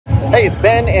Hey, it's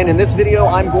Ben, and in this video,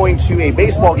 I'm going to a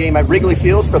baseball game at Wrigley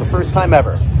Field for the first time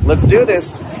ever. Let's do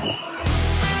this.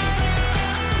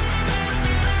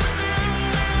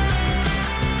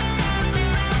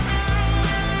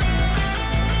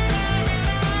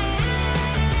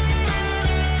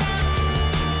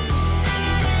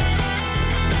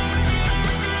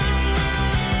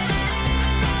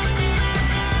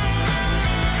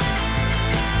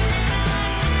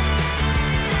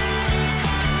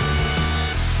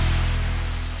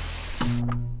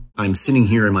 I'm sitting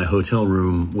here in my hotel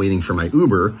room waiting for my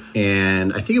Uber,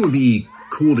 and I think it would be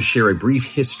cool to share a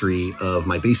brief history of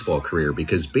my baseball career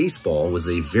because baseball was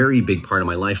a very big part of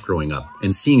my life growing up,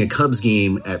 and seeing a Cubs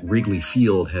game at Wrigley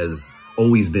Field has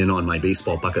always been on my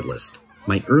baseball bucket list.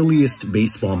 My earliest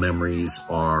baseball memories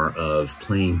are of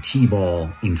playing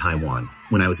t-ball in Taiwan.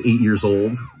 When I was 8 years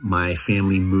old, my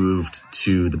family moved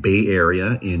to the Bay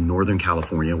Area in Northern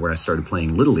California where I started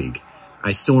playing Little League.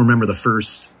 I still remember the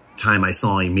first time I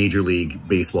saw a Major League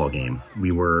Baseball game.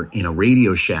 We were in a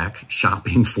Radio Shack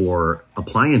shopping for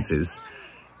appliances,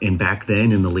 and back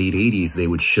then in the late 80s, they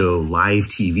would show live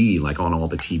TV, like on all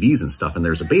the TVs and stuff, and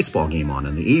there's a baseball game on,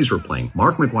 and the A's were playing.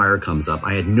 Mark McGwire comes up.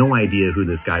 I had no idea who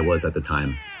this guy was at the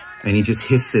time, and he just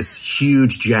hits this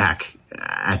huge jack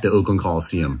at the Oakland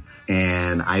Coliseum,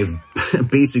 and I've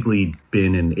basically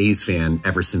been an A's fan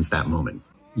ever since that moment.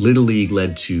 Little League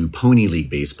led to Pony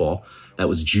League Baseball. That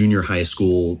was junior high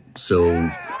school, so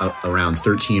around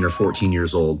 13 or 14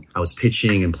 years old. I was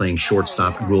pitching and playing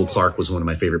shortstop. Will Clark was one of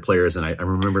my favorite players, and I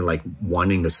remember like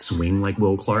wanting to swing like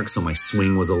Will Clark, so my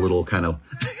swing was a little kind of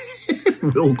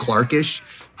Will Clark-ish.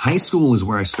 High school is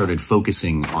where I started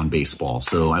focusing on baseball,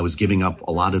 so I was giving up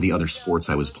a lot of the other sports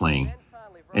I was playing.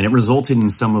 And it resulted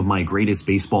in some of my greatest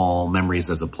baseball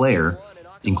memories as a player,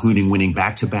 including winning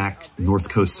back-to-back North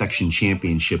Coast Section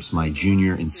championships my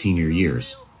junior and senior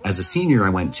years. As a senior,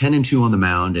 I went 10-2 on the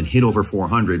mound and hit over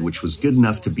 400, which was good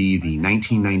enough to be the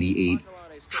 1998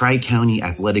 Tri-County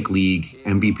Athletic League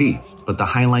MVP. But the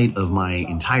highlight of my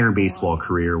entire baseball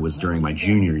career was during my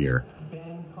junior year.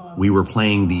 We were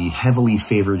playing the heavily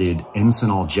favorited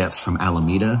Encinal Jets from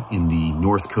Alameda in the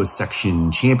North Coast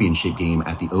Section championship game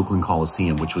at the Oakland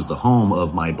Coliseum, which was the home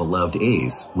of my beloved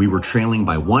A's. We were trailing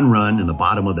by 1 run in the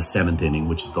bottom of the 7th inning,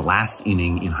 which is the last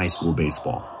inning in high school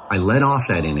baseball. I led off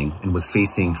that inning and was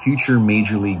facing future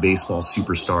Major League Baseball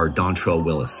superstar Dontrelle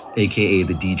Willis, aka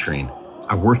the D-Train.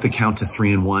 I worked the count to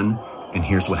 3-1, and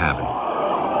here's what happened.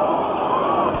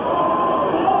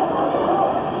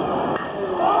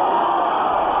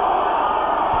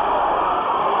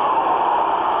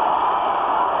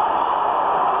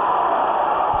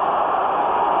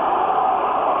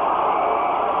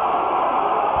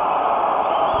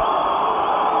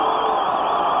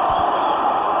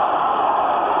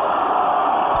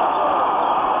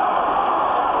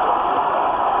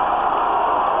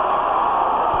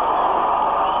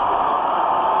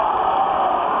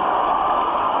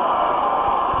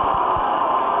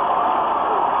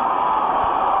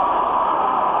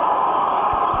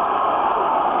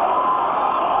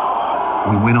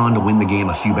 We went on to win the game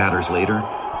a few batters later,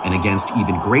 and against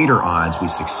even greater odds, we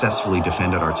successfully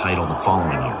defended our title the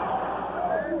following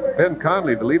year. Ben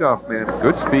Conley, the leadoff man.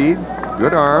 Good speed,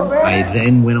 good arm. I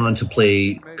then went on to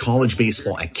play college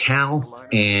baseball at Cal,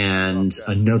 and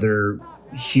another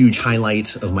huge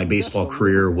highlight of my baseball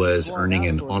career was earning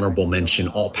an honorable mention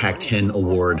All Pac-10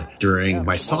 award during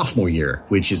my sophomore year,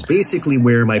 which is basically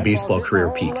where my baseball career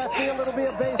peaked.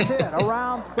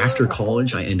 After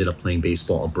college, I ended up playing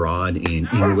baseball abroad in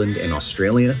England and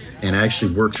Australia, and I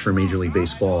actually worked for Major League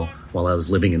Baseball while I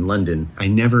was living in London. I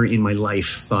never in my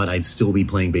life thought I'd still be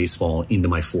playing baseball into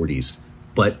my 40s,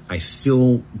 but I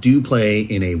still do play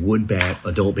in a wood bat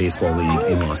adult baseball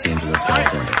league in Los Angeles,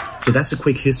 California. So that's a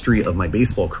quick history of my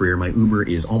baseball career. My Uber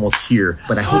is almost here,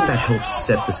 but I hope that helps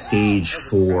set the stage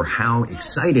for how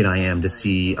excited I am to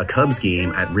see a Cubs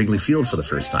game at Wrigley Field for the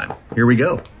first time. Here we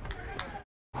go.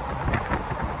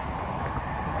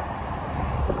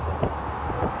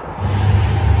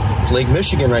 Lake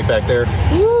Michigan right back there.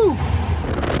 Woo!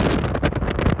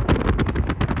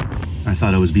 I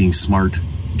thought I was being smart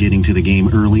getting to the game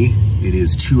early. It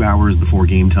is 2 hours before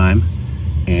game time,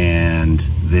 and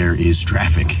there is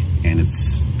traffic. And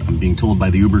I'm being told by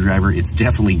the Uber driver, it's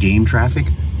definitely game traffic.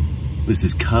 This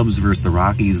is Cubs versus the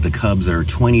Rockies. The Cubs are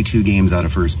 22 games out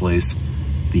of first place.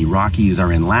 The Rockies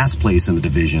are in last place in the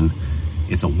division.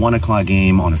 It's a 1 o'clock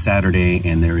game on a Saturday,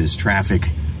 and there is traffic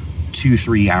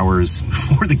 2-3 hours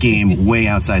before the game, way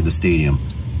outside the stadium.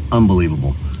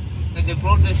 Unbelievable. They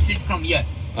brought the street from here.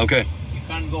 Okay. You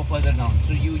can't go further down.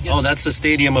 So you just... Oh, that's the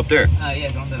stadium up there.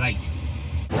 Yes, on the right.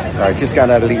 All right, just got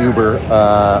out of the Uber,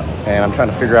 and I'm trying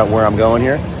to figure out where I'm going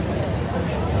here.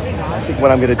 I think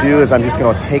what I'm gonna do is I'm just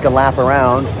gonna take a lap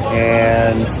around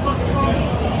and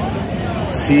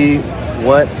see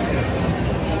what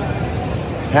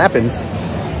happens.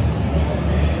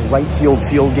 Right field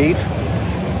gate.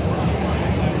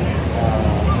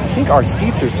 I think our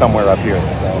seats are somewhere up here,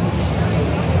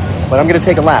 but I'm gonna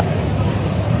take a lap.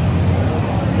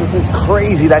 This is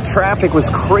crazy. That traffic was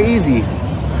crazy.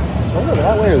 I don't know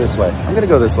that way or this way. I'm gonna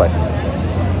go this way.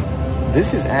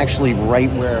 This is actually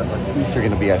right where our seats are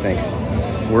gonna be, I think.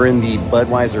 We're in the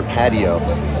Budweiser Patio.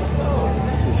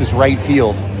 This is right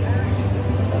field.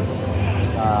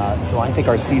 So I think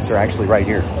our seats are actually right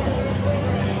here.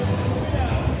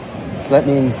 So that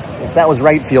means if that was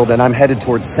right field, then I'm headed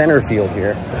towards center field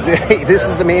here. Hey, this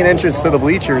is the main entrance to the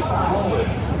bleachers.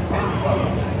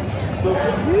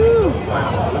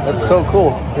 That's so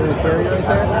cool. Caray right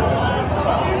there.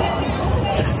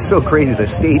 It's so crazy. The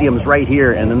stadium's right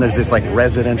here, and then there's this like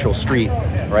residential street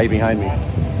right behind me.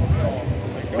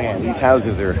 Man, these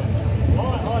houses are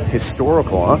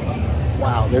historical, huh?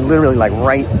 Wow, they're literally like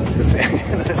right,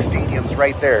 the stadium's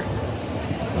right there.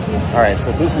 All right,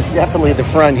 so this is definitely the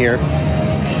front here.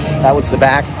 That was the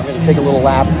back. I'm gonna take a little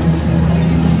lap.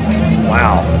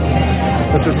 Wow,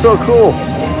 this is so cool.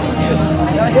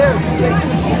 Not here.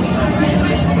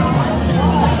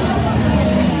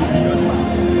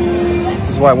 This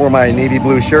is why I wore my navy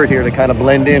blue shirt here to kind of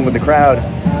blend in with the crowd.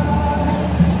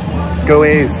 Go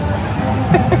A's.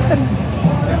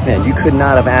 Man, you could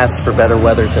not have asked for better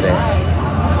weather today.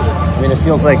 I mean, it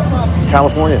feels like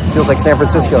California. It feels like San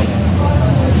Francisco.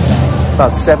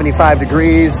 About 75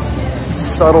 degrees,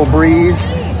 subtle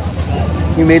breeze.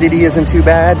 Humidity isn't too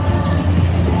bad.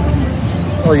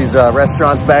 All these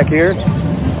restaurants back here.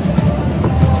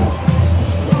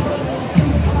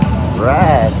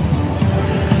 Rad.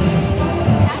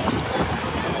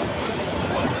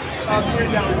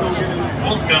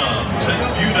 Welcome to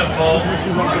beautiful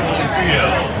Wrigley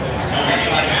Field.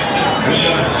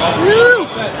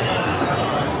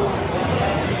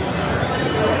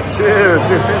 Dude,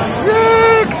 this is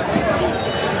sick!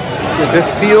 Dude,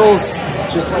 this feels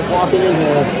just like walking in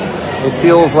here. It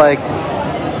feels like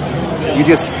you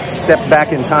just stepped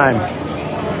back in time.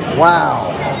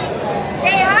 Wow.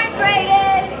 Stay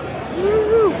hydrated!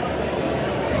 Woo.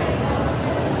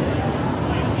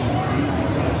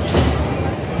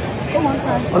 Oh, I'm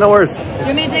sorry. Oh, no worries. Do you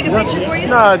want me to take a picture for you?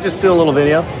 No, just do a little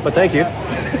video, but thank you.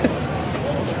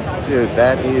 Dude,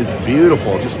 that is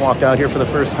beautiful. Just walked out here for the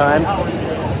first time.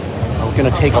 I was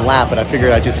gonna take a lap, but I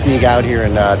figured I'd just sneak out here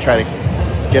and try to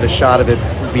get a shot of it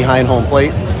behind home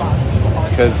plate.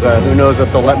 Because who knows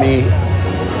if they'll let me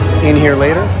in here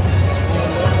later.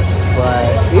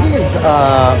 But it is,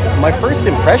 my first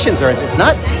impressions are, it's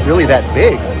not really that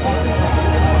big.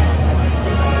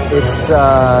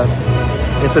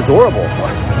 It's adorable.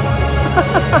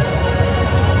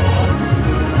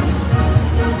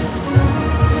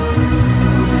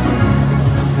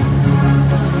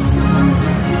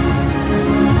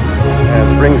 Yeah,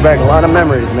 this brings back a lot of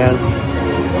memories, man.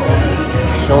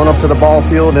 Showing up to the ball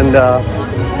field and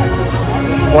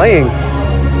playing.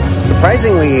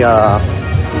 Surprisingly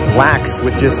lax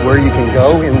with just where you can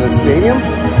go in the stadium.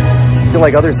 I feel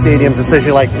like other stadiums,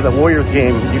 especially like the Warriors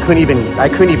game, I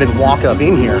couldn't even walk up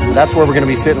in here. That's where we're gonna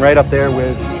be sitting, right up there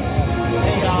with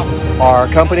our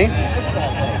company.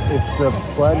 It's the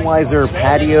Budweiser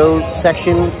Patio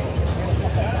section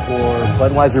or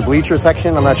Budweiser Bleacher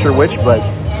section. I'm not sure which, but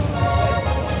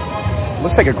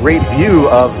looks like a great view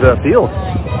of the field.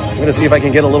 I'm gonna see if I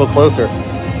can get a little closer.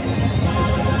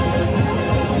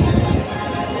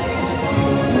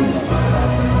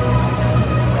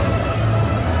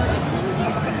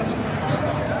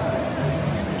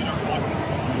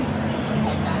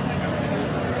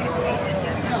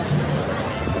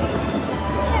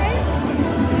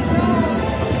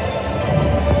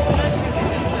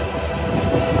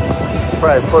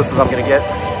 Probably as close as I'm gonna get.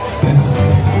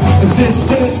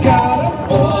 Sister's got a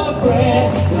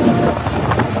boyfriend.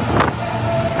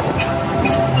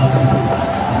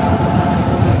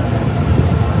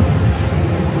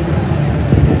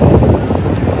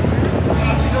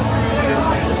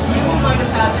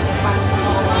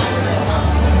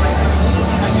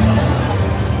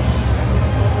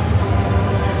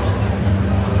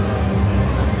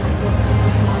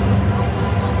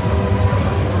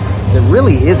 There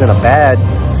really isn't a bad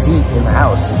seat in the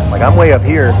house. Like, I'm way up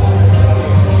here.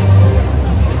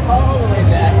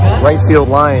 Right field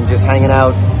line, just hanging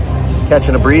out,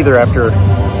 catching a breather after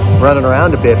running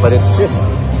around a bit, but it's just,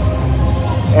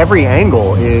 every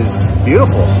angle is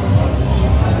beautiful.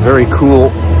 Very cool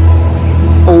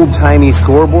old-timey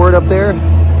scoreboard up there.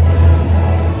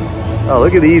 Oh,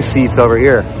 look at these seats over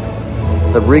here.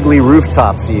 The Wrigley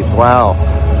Rooftop seats, wow.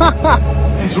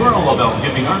 We're all about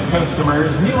giving our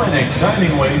customers new and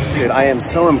exciting ways to... Dude, I am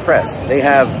so impressed. They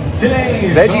have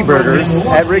veggie burgers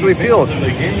at Wrigley Field.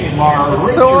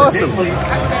 It's so awesome.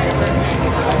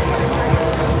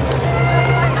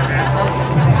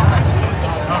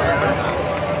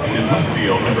 In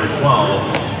midfield, number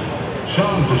 12,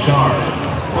 Chug.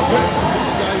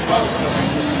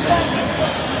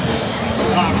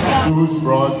 Whose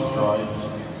broad stripes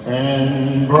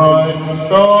and bright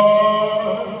stars.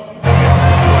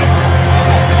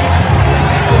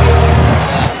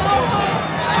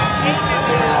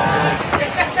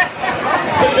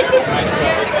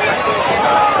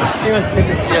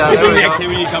 Yeah, there we go.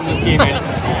 Activity come this game in.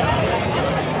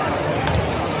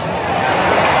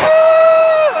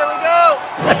 There we go.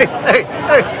 Hey, hey,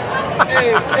 hey.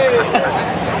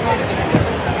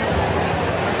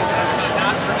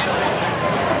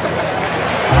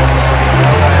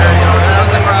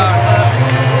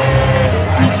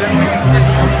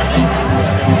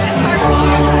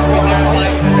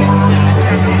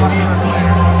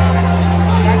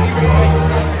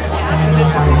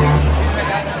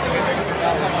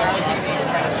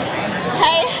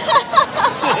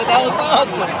 That was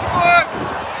awesome.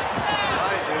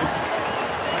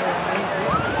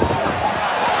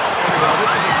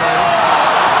 This is exciting.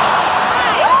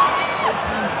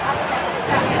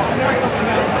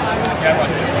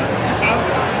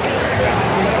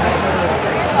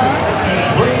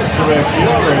 Please direct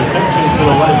your attention to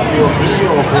the left field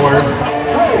video board.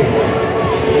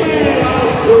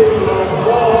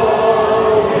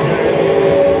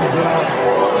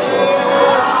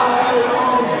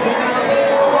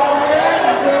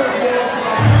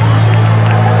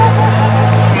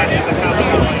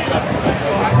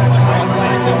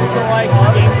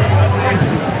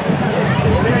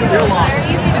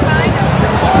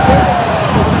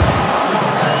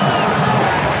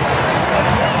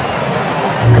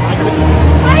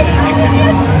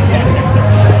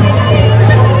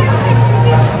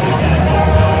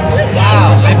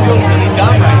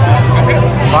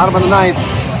 Bottom of the ninth,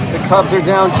 the Cubs are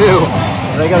down 2.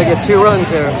 They got to get 2 runs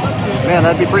here. Man,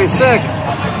 that'd be pretty sick.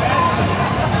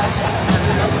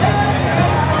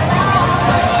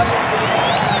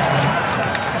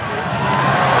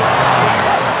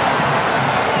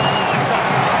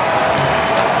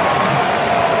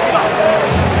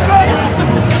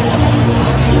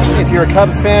 If you're a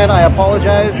Cubs fan, I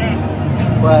apologize,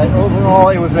 but overall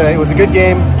it was a good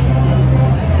game.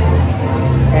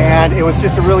 And it was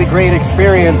just a really great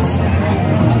experience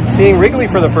seeing Wrigley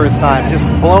for the first time. Just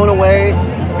blown away,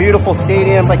 beautiful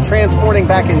stadiums, like transporting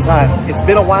back in time. It's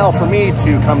been a while for me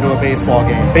to come to a baseball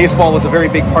game. Baseball was a very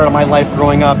big part of my life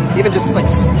growing up. Even just like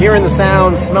hearing the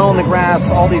sounds, smelling the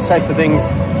grass, all these types of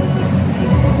things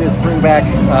just bring back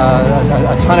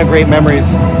a ton of great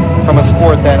memories from a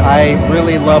sport that I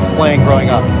really loved playing growing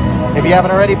up. If you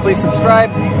haven't already, please subscribe.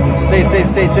 Stay safe,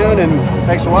 stay tuned, and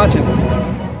thanks for watching.